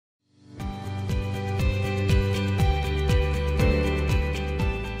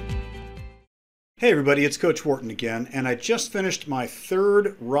Hey everybody, it's Coach Wharton again, and I just finished my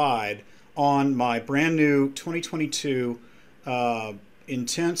third ride on my brand new 2022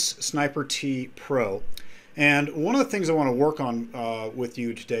 Intense Sniper T Pro. And one of the things I want to work on with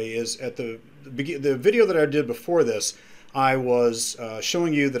you today is at the video that I did before this, I was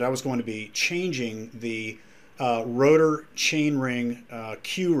showing you that I was going to be changing the rotor chainring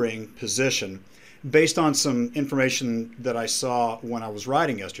Q ring position based on some information that I saw when I was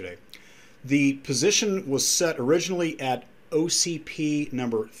riding yesterday. The position was set originally at OCP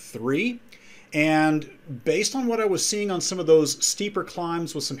number 3, and based on what I was seeing on some of those steeper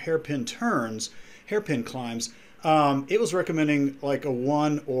climbs with some hairpin climbs, it was recommending like a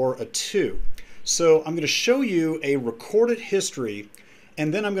 1 or a 2. So I'm going to show you a recorded history,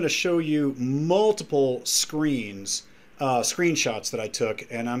 and then I'm going to show you multiple screenshots that I took,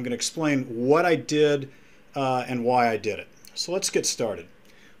 and I'm going to explain what I did and why I did it. So let's get started.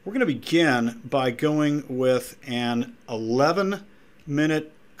 We're going to begin by going with an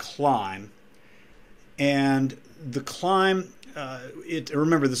 11-minute climb. And the climb,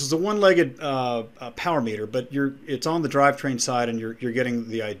 remember this is a one-legged power meter, but it's on the drivetrain side and you're getting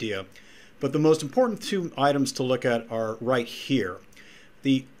the idea. But the most important two items to look at are right here.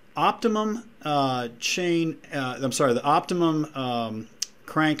 The optimum the optimum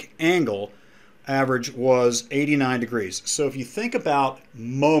crank angle average was 89 degrees. So if you think about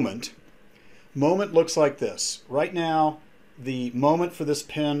moment looks like this. Right now, the moment for this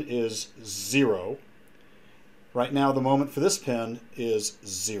pin is 0. Right now, the moment for this pin is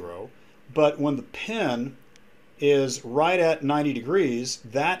 0. But when the pin is right at 90 degrees,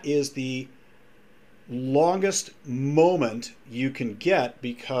 that is the longest moment you can get,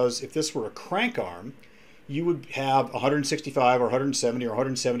 because if this were a crank arm, you would have 165 or 170 or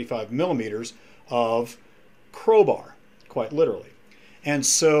 175 millimeters of crowbar, quite literally. And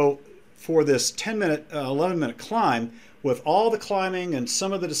so for this 11-minute climb, with all the climbing and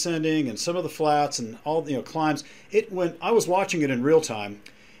some of the descending and some of the flats and all climbs, I was watching it in real time,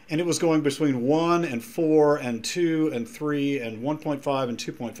 and it was going between 1 and 4 and 2 and 3 and 1.5 and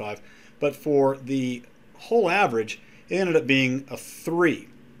 2.5. But for the whole average, it ended up being a 3.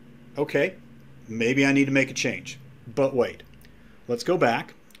 Okay, maybe I need to make a change. But wait, let's go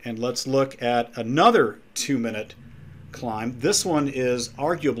back and let's look at another 2-minute climb. This one is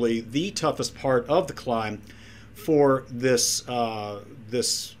arguably the toughest part of the climb for this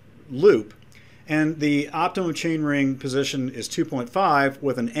loop. And the optimum chainring position is 2.5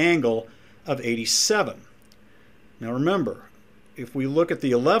 with an angle of 87. Now remember, if we look at the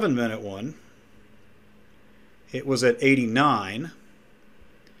 11-minute one, it was at 89.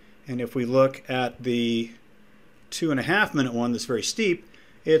 And if we look at the 2.5-minute one that's very steep,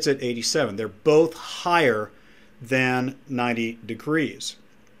 it's at 87. They're both higher than 90 degrees.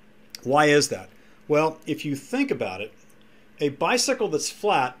 Why is that? Well, if you think about it, a bicycle that's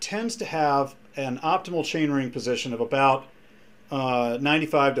flat tends to have an optimal chainring position of about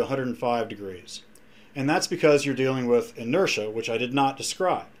 95 to 105 degrees. And that's because you're dealing with inertia, which I did not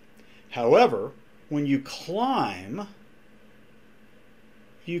describe. However, when you climb,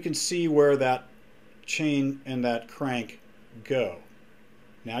 you can see where that chain and that crank go.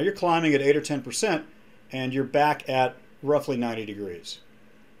 Now you're climbing at 8 or 10%, and you're back at roughly 90 degrees.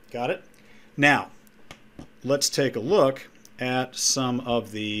 Got it? Now, let's take a look at some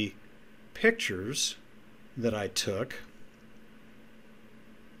of the pictures that I took.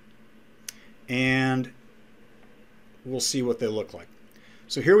 And we'll see what they look like.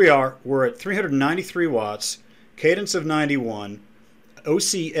 So here we are. We're at 393 watts, cadence of 91.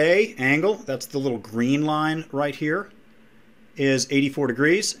 OCA angle, that's the little green line right here, is 84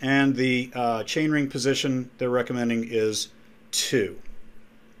 degrees, and the chainring position they're recommending is 2.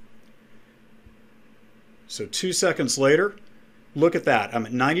 So 2 seconds later, look at that. I'm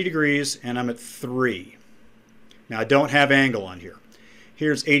at 90 degrees and I'm at 3. Now I don't have angle on here.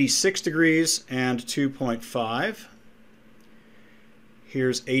 Here's 86 degrees and 2.5.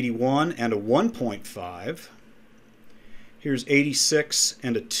 Here's 81 and a 1.5. Here's 86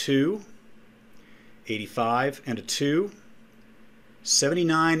 and a 2. 85 and a 2.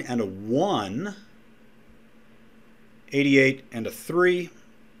 79 and a 1, 88 and a 3,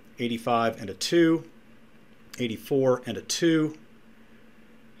 85 and a 2, 84 and a 2.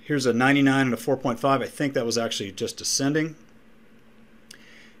 Here's a 99 and a 4.5. I think that was actually just descending.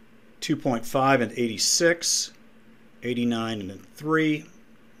 2.5 and 86, 89 and a 3.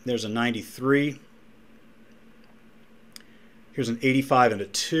 There's a 93. Here's an 85 and a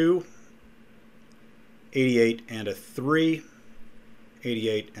 2, 88 and a 3.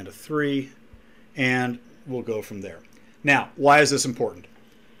 88 and a 3, and we'll go from there. Now, why is this important?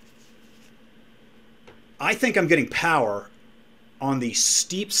 I think I'm getting power on the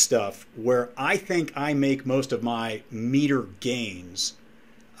steep stuff where I think I make most of my meter gains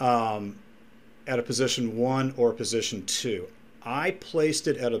at a position 1 or position 2. I placed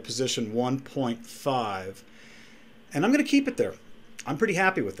it at a position 1.5, and I'm going to keep it there. I'm pretty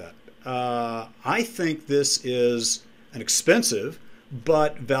happy with that. I think this is an expensive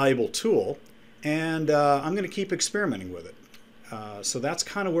but valuable tool, and I'm going to keep experimenting with it. So that's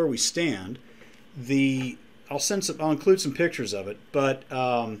kind of where we stand. I'll include some pictures of it, but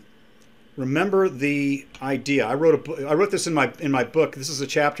remember the idea. I wrote this in my book. This is a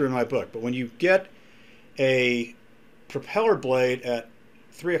chapter in my book. But when you get a propeller blade at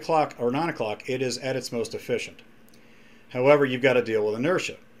 3 o'clock or 9 o'clock, it is at its most efficient. However, you've got to deal with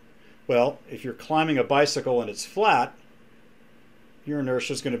inertia. Well, if you're climbing a bicycle and it's flat, your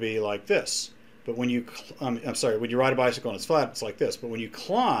inertia is going to be like this. But when you, when you ride a bicycle and it's flat, it's like this. But when you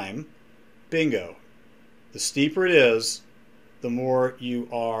climb, bingo. The steeper it is, the more you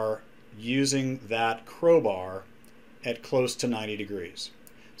are using that crowbar at close to 90 degrees.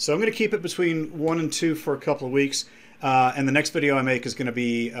 So I'm going to keep it between 1 and 2 for a couple of weeks. And the next video I make is going to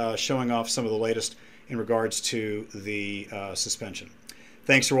be showing off some of the latest in regards to the suspension.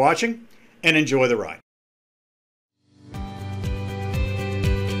 Thanks for watching, and enjoy the ride.